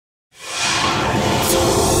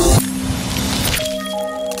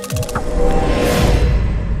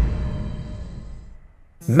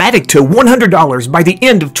MATIC to $100 by the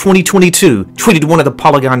end of 2022, tweeted one of the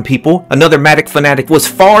Polygon people. Another MATIC fanatic was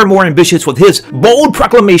far more ambitious with his bold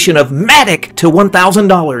proclamation of MATIC to $1,000,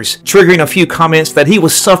 triggering a few comments that he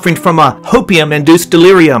was suffering from a hopium-induced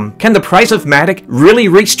delirium. Can the price of MATIC really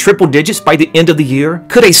reach triple digits by the end of the year?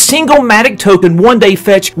 Could a single MATIC token one day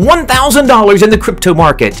fetch $1,000 in the crypto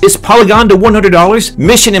market? Is Polygon to $100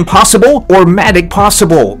 mission impossible or MATIC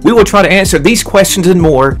possible? We will try to answer these questions and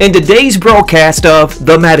more in today's broadcast of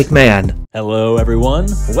The MATIC Man. Hello everyone,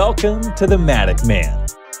 welcome to The MATIC Man,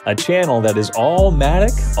 a channel that is all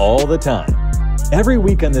MATIC all the time. Every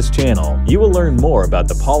week on this channel, you will learn more about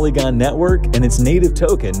the Polygon network and its native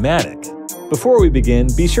token, MATIC. Before we begin,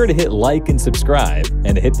 be sure to hit like and subscribe,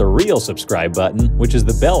 and to hit the real subscribe button, which is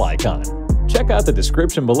the bell icon. Check out the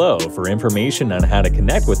description below for information on how to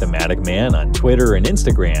connect with the MATIC Man on Twitter and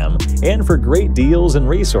Instagram, and for great deals and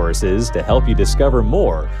resources to help you discover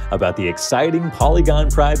more about the exciting Polygon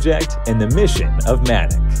project and the mission of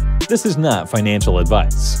MATIC. This is not financial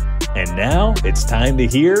advice. And now it's time to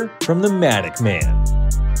hear from the MATIC Man.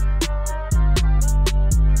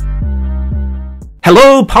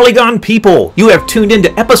 Hello, Polygon people! You have tuned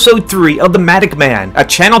into episode 3 of the MATIC Man, a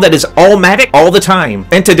channel that is all MATIC all the time.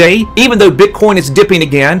 And today, even though Bitcoin is dipping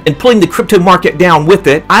again and pulling the crypto market down with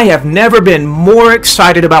it, I have never been more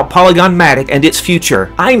excited about Polygon MATIC and its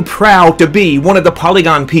future. I'm proud to be one of the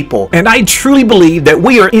Polygon people, and I truly believe that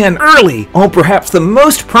we are in early on perhaps the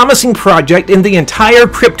most promising project in the entire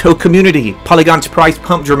crypto community. Polygon's price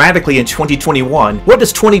pumped dramatically in 2021. What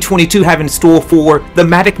does 2022 have in store for the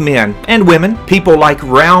MATIC men and women? People like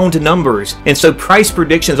round numbers, and so price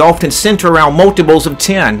predictions often center around multiples of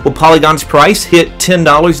 10. Will Polygon's price hit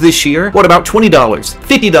 $10 this year? What about $20,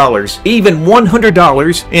 $50, even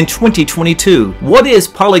 $100 in 2022? What is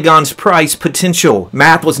Polygon's price potential?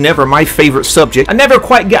 Math was never my favorite subject. I never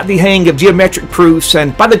quite got the hang of geometric proofs,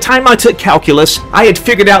 and by the time I took calculus, I had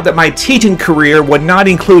figured out that my teaching career would not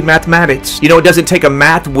include mathematics. You know, it doesn't take a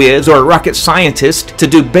math whiz or a rocket scientist to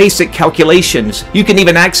do basic calculations. You can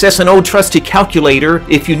even access an old trusty calculator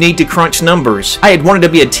if you need to crunch numbers. I had wanted to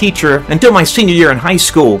be a teacher until my senior year in high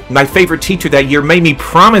school. My favorite teacher that year made me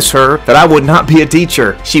promise her that I would not be a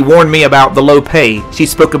teacher. She warned me about the low pay. She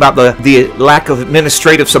spoke about the lack of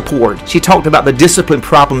administrative support. She talked about the discipline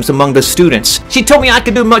problems among the students. She told me I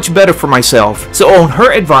could do much better for myself. So on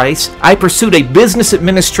her advice, I pursued a business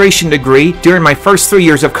administration degree during my first 3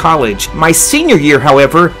 years of college. My senior year,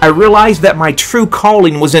 however, I realized that my true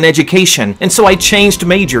calling was in education, and so I changed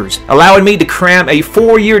majors, allowing me to cram a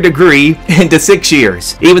 4-year degree into 6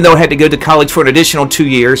 years. Even though I had to go to college for an additional 2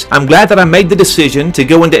 years, I'm glad that I made the decision to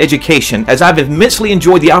go into education, as I've immensely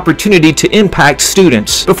enjoyed the opportunity to impact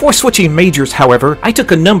students. Before switching majors, however, I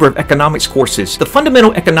took a number of economics courses. The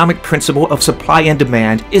fundamental economic principle of supply and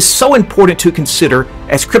demand is so important to consider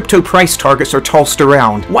as crypto price targets are tossed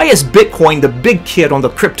around. Why is Bitcoin the big kid on the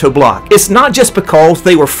crypto block? It's not just because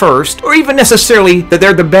they were first, or even necessarily that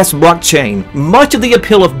they're the best blockchain. Much of the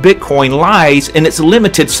appeal of Bitcoin lies in its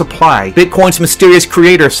limited supply. Bitcoin's mysterious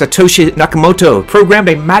creator, Satoshi Nakamoto, programmed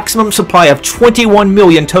a maximum supply of 21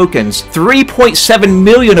 million tokens, 3.7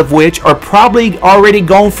 million of which are probably already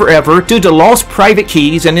gone forever due to lost private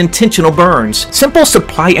keys and intentional burns. Simple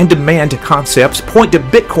supply and demand concepts point to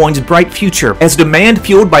Bitcoin's bright future, as demand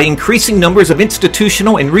fueled by increasing numbers of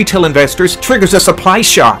institutional and retail investors triggers a supply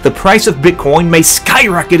shock. The price of Bitcoin may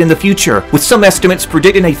skyrocket in the future, with some estimates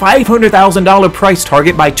predicting a $500,000 price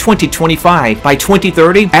target by 2025. By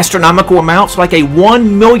 2030, astronomical amounts like a $1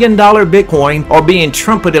 million Bitcoin are being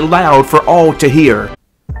trumpeted loud for all to hear.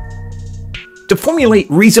 To formulate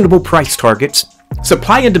reasonable price targets,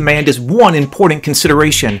 supply and demand is one important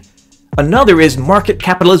consideration. Another is market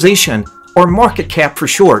capitalization, or market cap for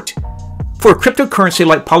short. For a cryptocurrency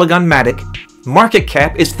like Polygon MATIC, market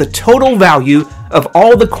cap is the total value of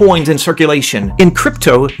all the coins in circulation. In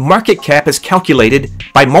crypto, market cap is calculated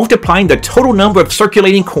by multiplying the total number of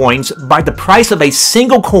circulating coins by the price of a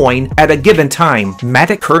single coin at a given time.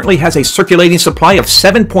 MATIC currently has a circulating supply of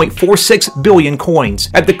 7.46 billion coins.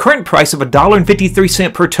 At the current price of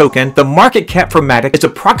 $1.53 per token, the market cap for MATIC is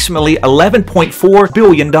approximately $11.4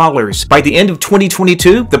 billion. By the end of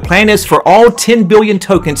 2022, the plan is for all 10 billion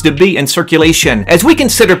tokens to be in circulation. As we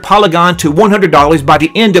consider Polygon to $100 by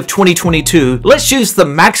the end of 2022, let's Let's use the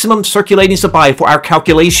maximum circulating supply for our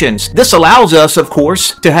calculations. This allows us, of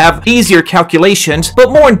course, to have easier calculations, but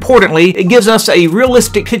more importantly, it gives us a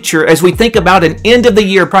realistic picture as we think about an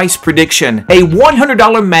end-of-the-year price prediction. A $100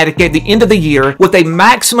 MATIC at the end of the year with a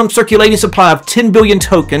maximum circulating supply of 10 billion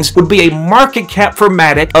tokens would be a market cap for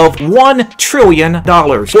MATIC of $1 trillion.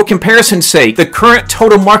 For comparison's sake, the current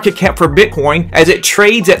total market cap for Bitcoin, as it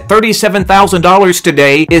trades at $37,000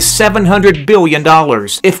 today, is $700 billion.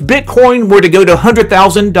 If Bitcoin were to go to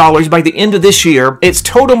 $100,000 by the end of this year, its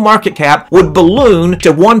total market cap would balloon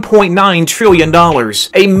to $1.9 trillion. A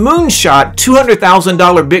moonshot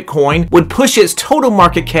 $200,000 Bitcoin would push its total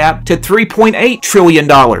market cap to $3.8 trillion,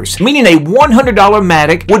 meaning a $100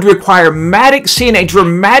 MATIC would require MATIC seeing a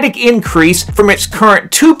dramatic increase from its current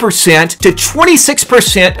 2% to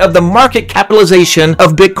 26% of the market capitalization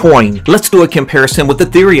of Bitcoin. Let's do a comparison with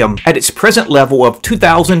Ethereum. At its present level of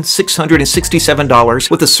 $2,667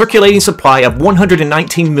 with a circulating supply of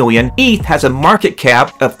 119 million, ETH has a market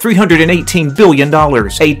cap of $318 billion. A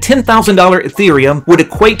 $10,000 Ethereum would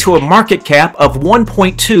equate to a market cap of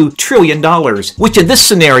 $1.2 trillion, which in this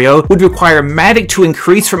scenario would require MATIC to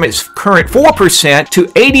increase from its current 4% to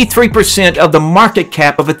 83% of the market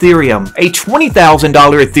cap of Ethereum. A $20,000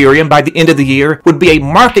 Ethereum by the end of the year would be a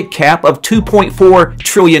market cap of $2.4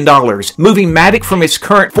 trillion, moving MATIC from its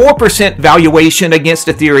current 4% valuation against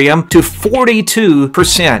Ethereum to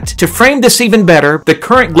 42%. To frame this even better, the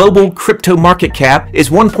current global crypto market cap is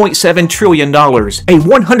 $1.7 trillion. A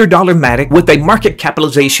 $100 MATIC with a market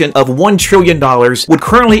capitalization of $1 trillion would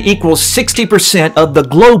currently equal 60% of the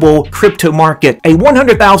global crypto market. A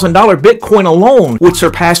 $100,000 Bitcoin alone would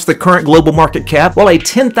surpass the current global market cap, while a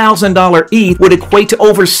 $10,000 ETH would equate to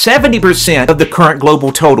over 70% of the current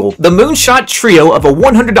global total. The moonshot trio of a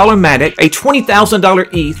 $100 MATIC, a $20,000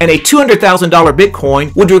 ETH, and a $200,000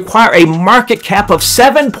 Bitcoin would require a market cap of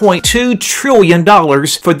 $7.2 trillion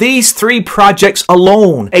for these three projects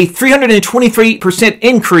alone, a 323%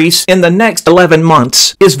 increase in the next 11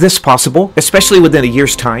 months. Is this possible, especially within a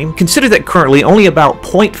year's time? Consider that currently only about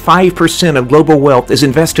 0.5% of global wealth is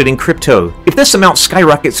invested in crypto. If this amount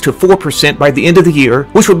skyrockets to 4% by the end of the year,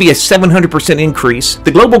 which would be a 700% increase,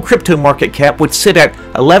 the global crypto market cap would sit at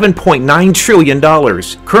 $11.9 trillion.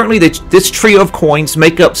 Currently, this trio of coins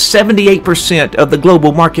make up 78% of the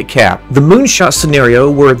global market cap. The moonshot scenario,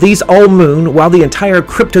 where these all moon while the entire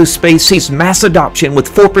crypto space sees mass adoption with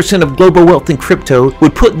 4% of global wealth in crypto,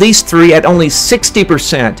 would put these three at only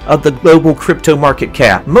 60% of the global crypto market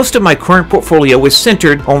cap. Most of my current portfolio is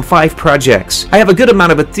centered on 5 projects. I have a good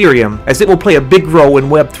amount of Ethereum, as it will play a big role in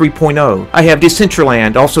Web 3.0. I have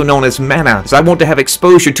Decentraland, also known as Mana, as I want to have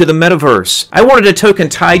exposure to the metaverse. I wanted a token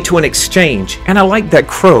tied to an exchange, and I like that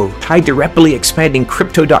Crow, tied to rapidly expanding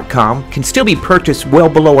Crypto.com, can still be purchased well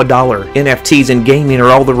below $1. NFTs and gaming are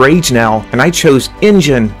all the rage now, and I chose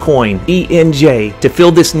Engine Coin, ENJ, to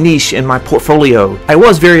fill this niche in my portfolio. I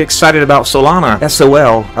was very excited about Solana,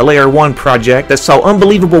 SOL, a Layer 1 project that saw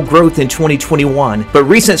unbelievable growth in 2021, but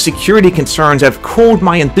recent security concerns have cooled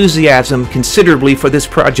my enthusiasm considerably for this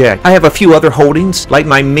project. I have a few other holdings, like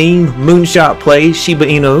my meme moonshot play Shiba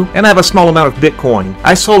Inu, and I have a small amount of Bitcoin.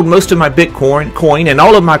 I sold most of my Bitcoin coin and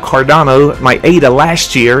all of my Cardano, my ADA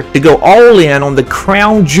last year, to go all in on the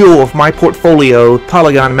crown jewel of my portfolio,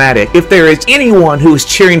 Polygon MATIC. If there is anyone who is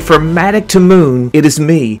cheering for MATIC to moon, it is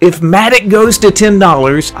me. If MATIC goes to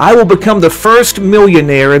 $10, I will become the first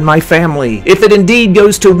millionaire in my family. If it indeed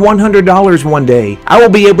goes to $100 one day, I will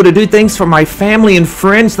be able to do things for my family and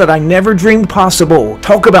friends that I never dreamed possible.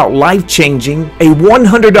 Talk about life-changing. A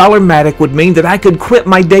 $100 MATIC would mean that I could quit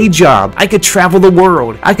my day job, I could travel the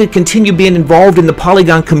world, I could continue being involved in the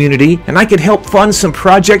Polygon community, and I could help fund some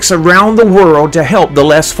projects around the world to help the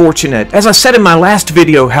less fortunate. As I said in my last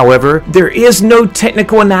video, however, there is no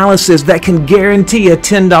technical analysis that can guarantee a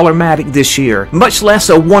 $10 MATIC this year, much less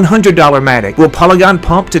a $100 MATIC. Will Polygon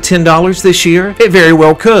pump to $10 this year? It very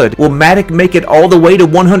well could. Will MATIC make it all the way to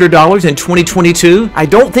 $100 in 2022? I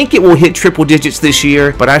don't think it will hit triple digits this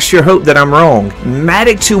year, but I sure hope that I'm wrong.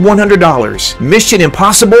 MATIC to $100. Mission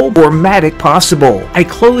impossible or MATIC possible? I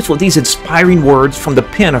close with these inspiring words from the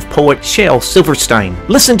pen of poet Shel Silverstein.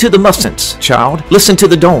 Listen to the mustn'ts, child. Listen to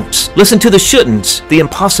the don'ts. Listen to the shouldn'ts, the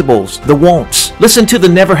impossibles, the won'ts. Listen to the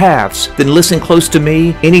never haves. Then listen close to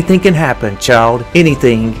me. Anything can happen, child.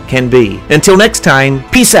 Anything can be. Until next time,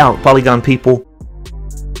 peace out, Polygon people.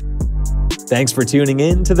 Thanks for tuning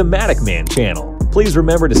in to the MATIC Man channel. Please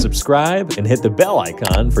remember to subscribe and hit the bell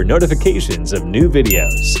icon for notifications of new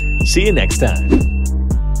videos. See you next time.